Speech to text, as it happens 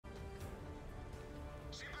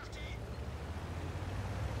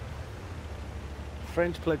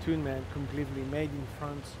French platoon, man, completely made in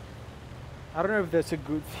France. I don't know if that's a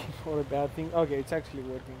good thing or a bad thing. Okay, it's actually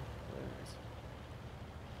working. Very nice.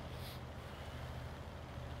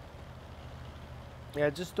 Yeah,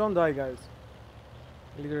 just don't die, guys.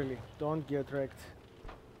 Literally, don't get wrecked.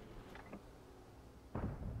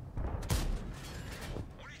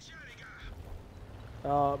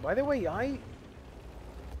 By the way, I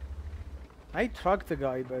trucked the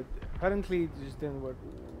guy, but apparently it just didn't work.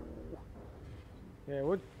 Yeah,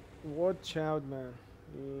 watch out, man.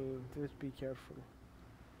 Just be careful.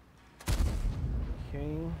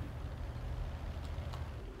 Okay.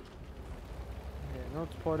 Yeah,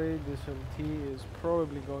 not spotted. This LT is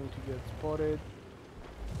probably going to get spotted.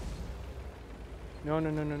 No.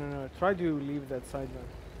 Try to leave that side, man.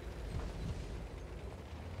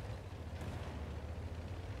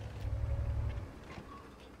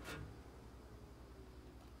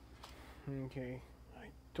 Okay. I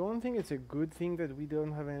don't think it's a good thing that we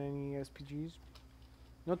don't have any SPGs.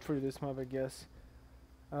 Not for this map, I guess.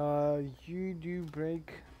 You do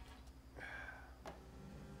break.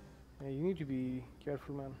 Yeah, you need to be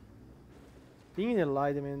careful, man. Being in the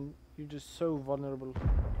light, I mean, you're just so vulnerable.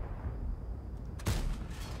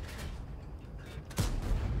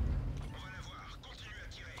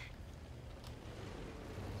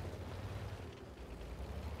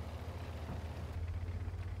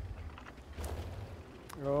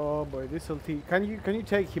 Oh boy, this LT. Can you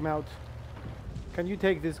take him out? Can you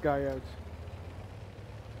take this guy out?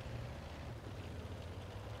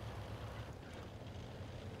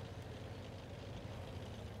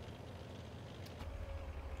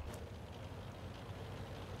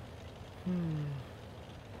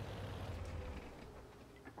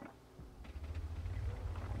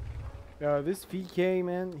 This VK,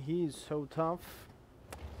 man, he is so tough.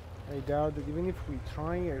 I doubt that even if we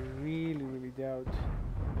try, I really doubt.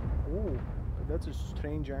 Oh, but that's a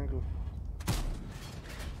strange angle.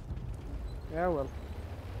 Yeah, well.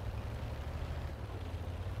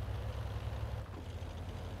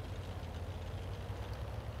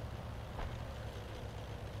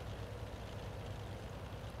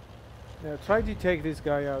 Yeah, try to take this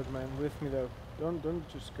guy out, man, with me though. Don't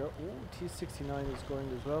just go. Oh, T69 is going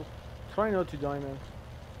as well. Try not to die, man.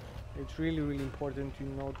 It's really important to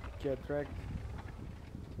not get wrecked.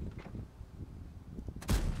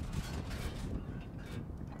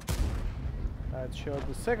 Bad shot.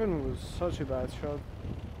 The second one was such a bad shot.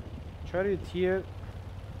 Charioteer.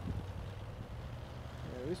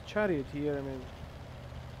 Yeah, this Charioteer, I mean,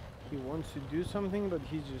 he wants to do something, but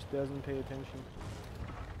he just doesn't pay attention.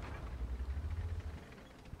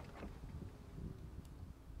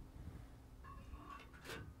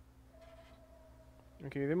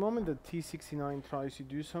 Okay, the moment that T69 tries to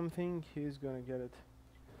do something, he's gonna get it.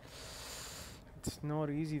 It's not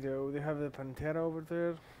easy though. They have the Pantera over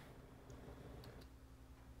there.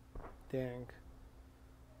 Dang.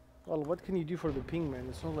 Well, what can you do for the ping, man?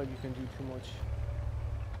 It's not like you can do too much.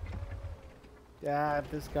 Yeah,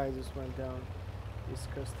 this guy just went down.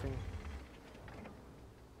 Disgusting.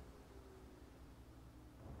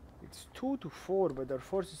 It's 2 to 4, but their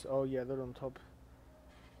forces. Oh yeah, they're on top.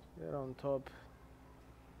 They're on top.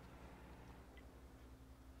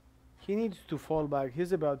 He needs to fall back.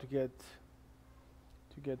 He's about to get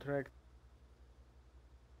wrecked.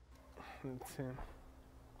 Let's see.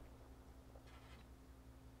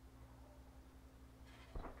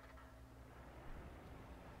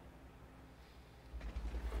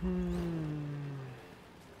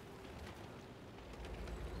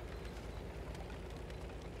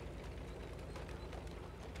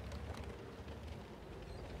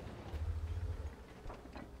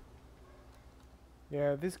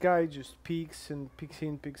 Yeah, this guy just peeks and peeks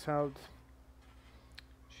in, peeks out.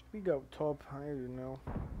 Should we go top? I don't know.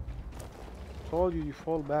 Told you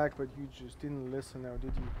fall back, but you just didn't listen now,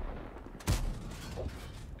 did you?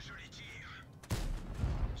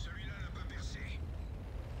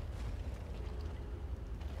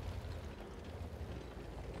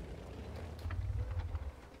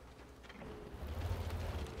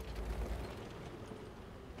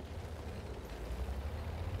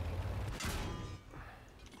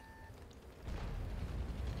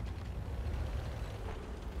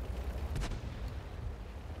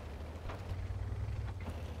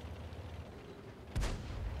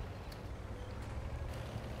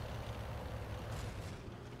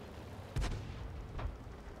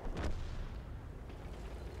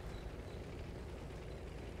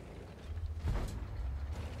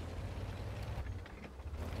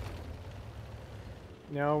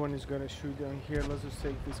 No one is gonna shoot down here. Let's just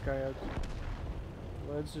take this guy out.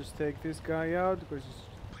 Let's just take this guy out because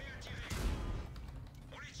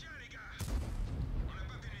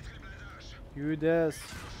You this.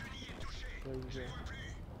 There you go.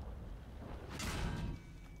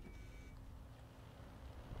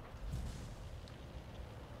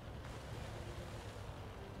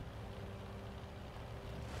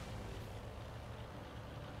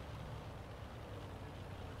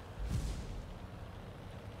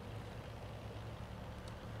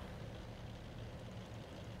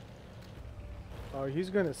 Oh, he's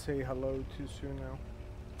gonna say hello too soon now.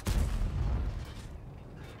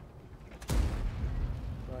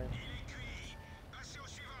 Right.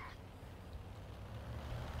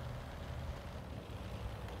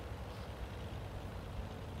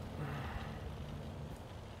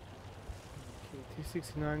 Okay,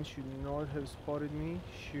 T69 should not have spotted me.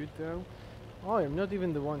 Shoot though. Oh, I'm not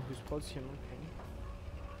even the one who spots him. Okay.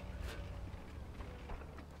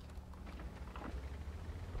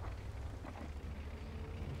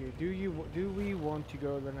 Okay, do we want to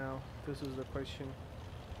go there now? This is the question.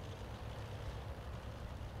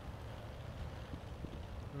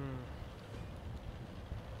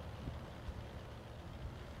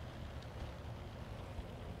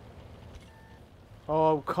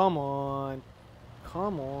 Oh, come on.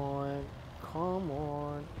 Come on. Come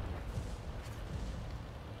on.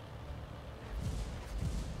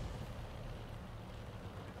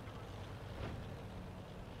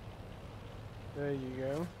 There you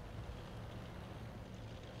go.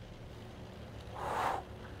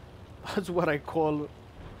 That's what I call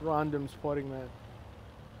random spotting, man.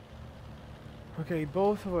 Okay,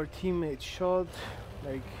 both of our teammates shot.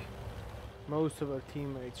 Like, most of our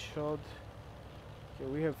teammates shot. Okay,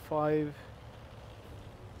 we have 5.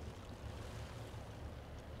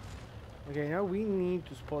 Okay, now we need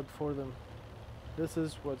to spot for them. This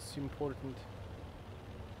is what's important.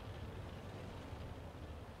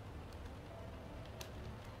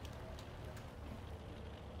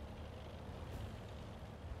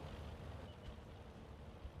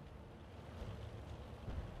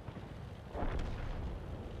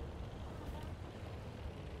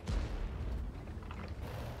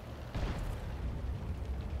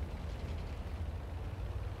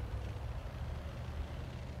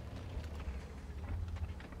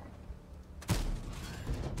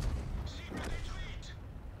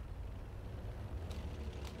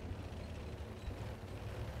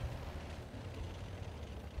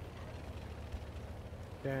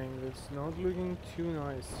 Dang, that's not looking too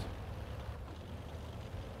nice.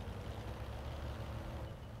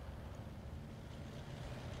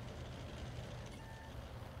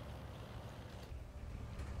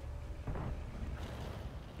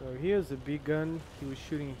 So he has a big gun. He was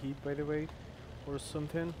shooting heat, by the way, or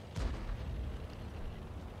something.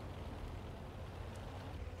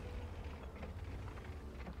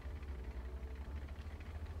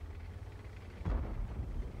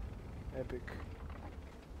 Epic.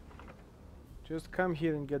 Just come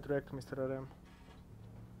here and get wrecked, Mr. RM.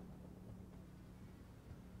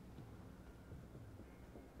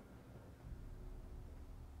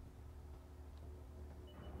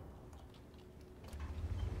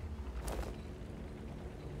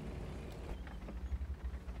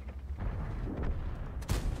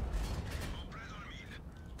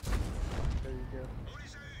 There you go.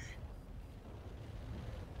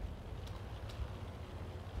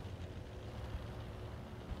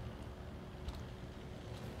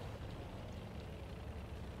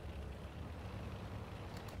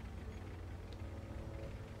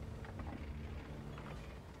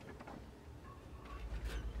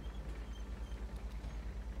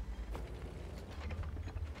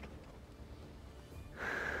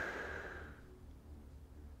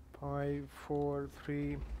 Five, 4,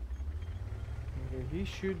 3. Okay, he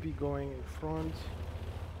should be going in front.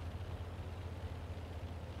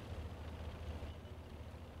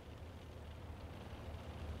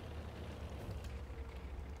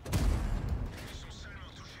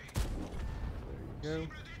 There you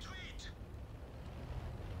go.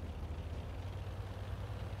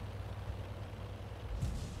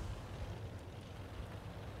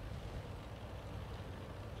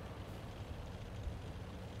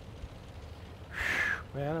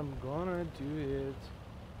 Man, I'm gonna do it.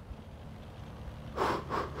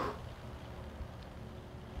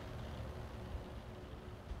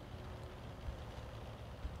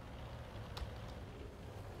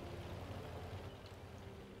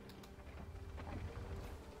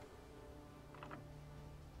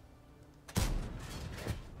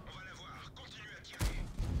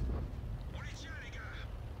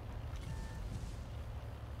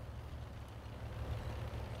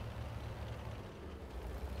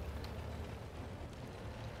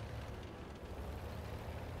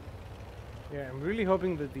 Yeah, I'm really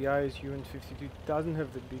hoping that the ISU-52 doesn't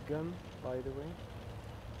have the big gun, by the way.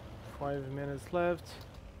 5 minutes left.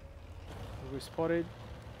 Are we spotted?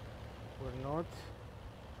 We're not.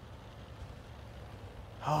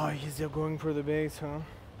 Oh, he's still going for the base, huh?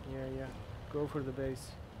 Yeah. Go for the base.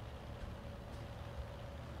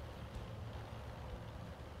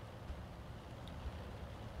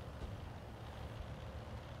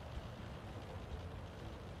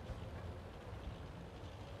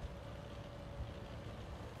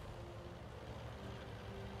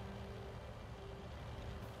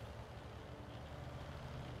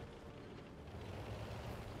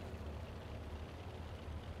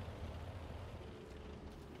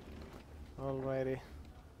 Alrighty.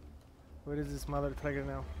 Where is this mother trigger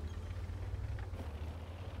now?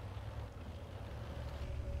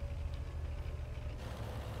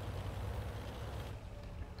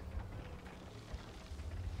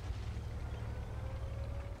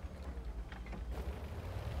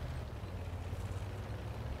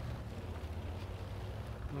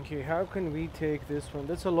 Okay, how can we take this one?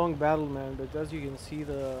 That's a long battle, man, but as you can see,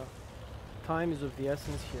 the time is of the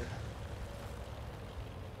essence here.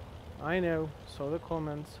 I know, saw the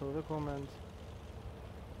comment.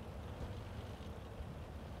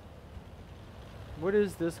 What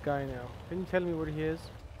is this guy now? Can you tell me where he is?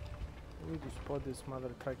 I need to spot this mother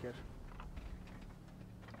trucker.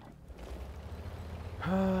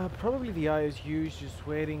 Probably the ISU is just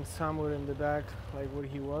waiting somewhere in the back, like where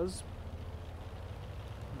he was.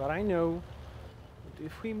 But I know that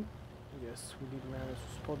if we... Yes, we did manage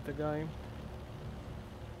to spot the guy.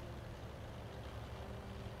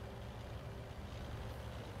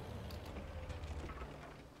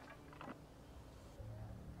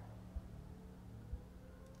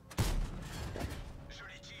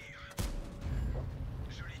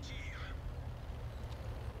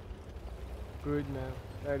 Good, man.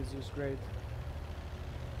 That is just great.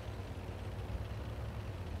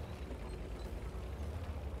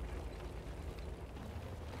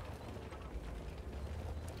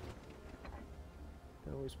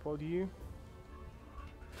 Then we spot you.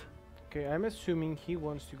 Okay, I'm assuming he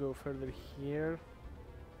wants to go further here.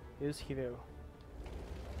 Is he though?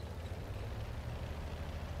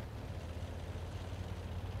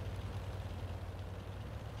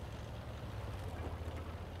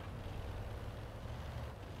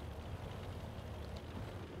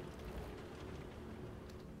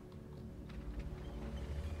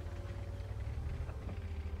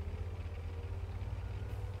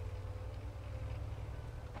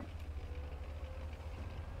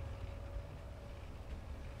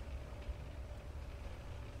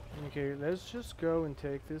 Okay, let's just go and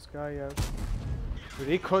take this guy out.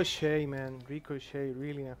 Ricochet, man. Ricochet,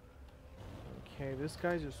 really now. Okay, this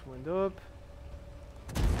guy just went up.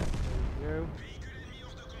 There we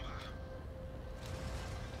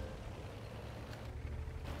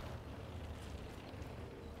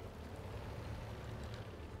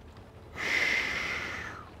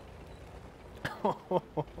go.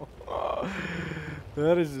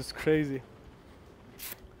 That is just crazy.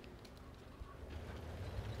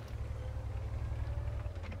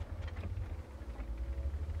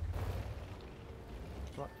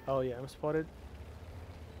 Oh yeah, I'm spotted.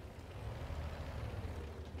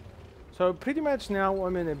 So pretty much now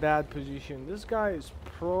I'm in a bad position. This guy is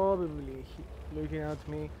probably looking at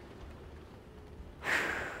me.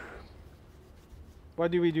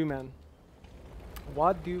 What do we do, man?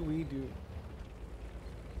 What do we do?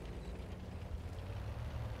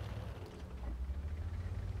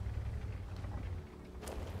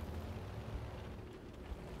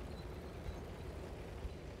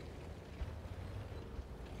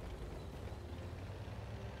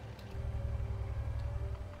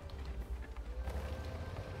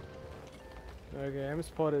 Okay, I'm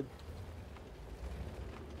spotted.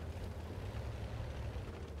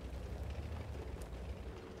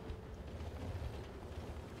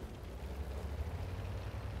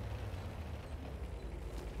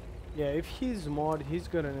 Yeah, if he's mod, he's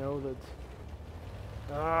gonna know that.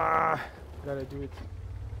 Gotta do it.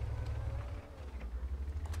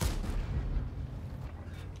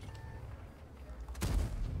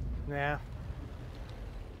 Nah.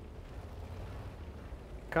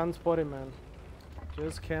 Can't spot him, man.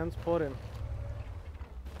 Just can't spot him.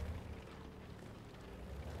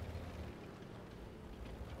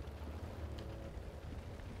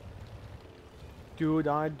 Dude,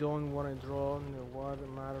 I don't want to draw no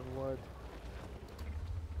matter what.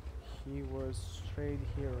 He was straight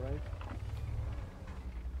here, right?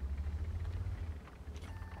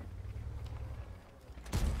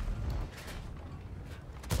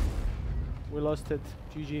 We lost it.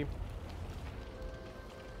 GG.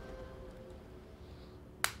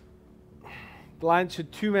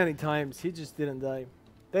 blanched too many times. He just didn't die.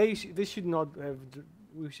 They should not have.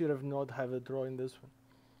 We should have not have a draw in this one.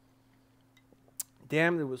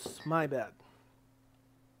 Damn, it was my bad.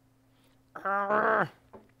 I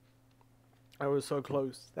was so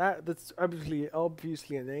close. That's obviously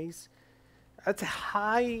an ace. That's a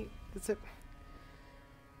high. That's a.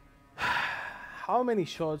 How many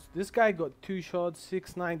shots? This guy got 2 shots,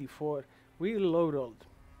 694. We low rolled.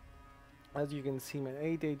 As you can see, man,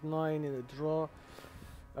 889 in a draw.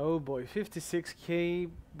 Oh boy, 56k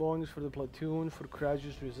bonus for the platoon for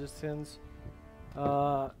crashes resistance.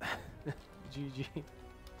 GG.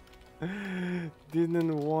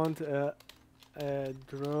 Didn't want a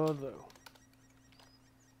draw though.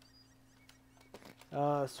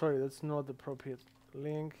 Sorry, that's not the appropriate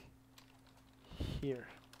link. Here.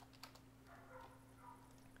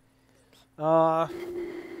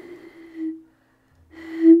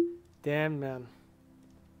 Damn, man.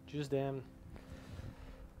 Just damn.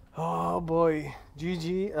 Oh boy.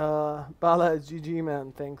 GG. Bala, GG,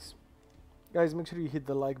 man. Thanks. Guys, make sure you hit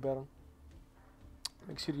the like button.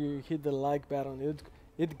 Make sure you hit the like button.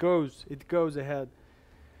 It goes ahead.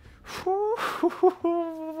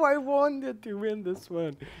 I wanted to win this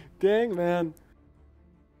one. Dang, man.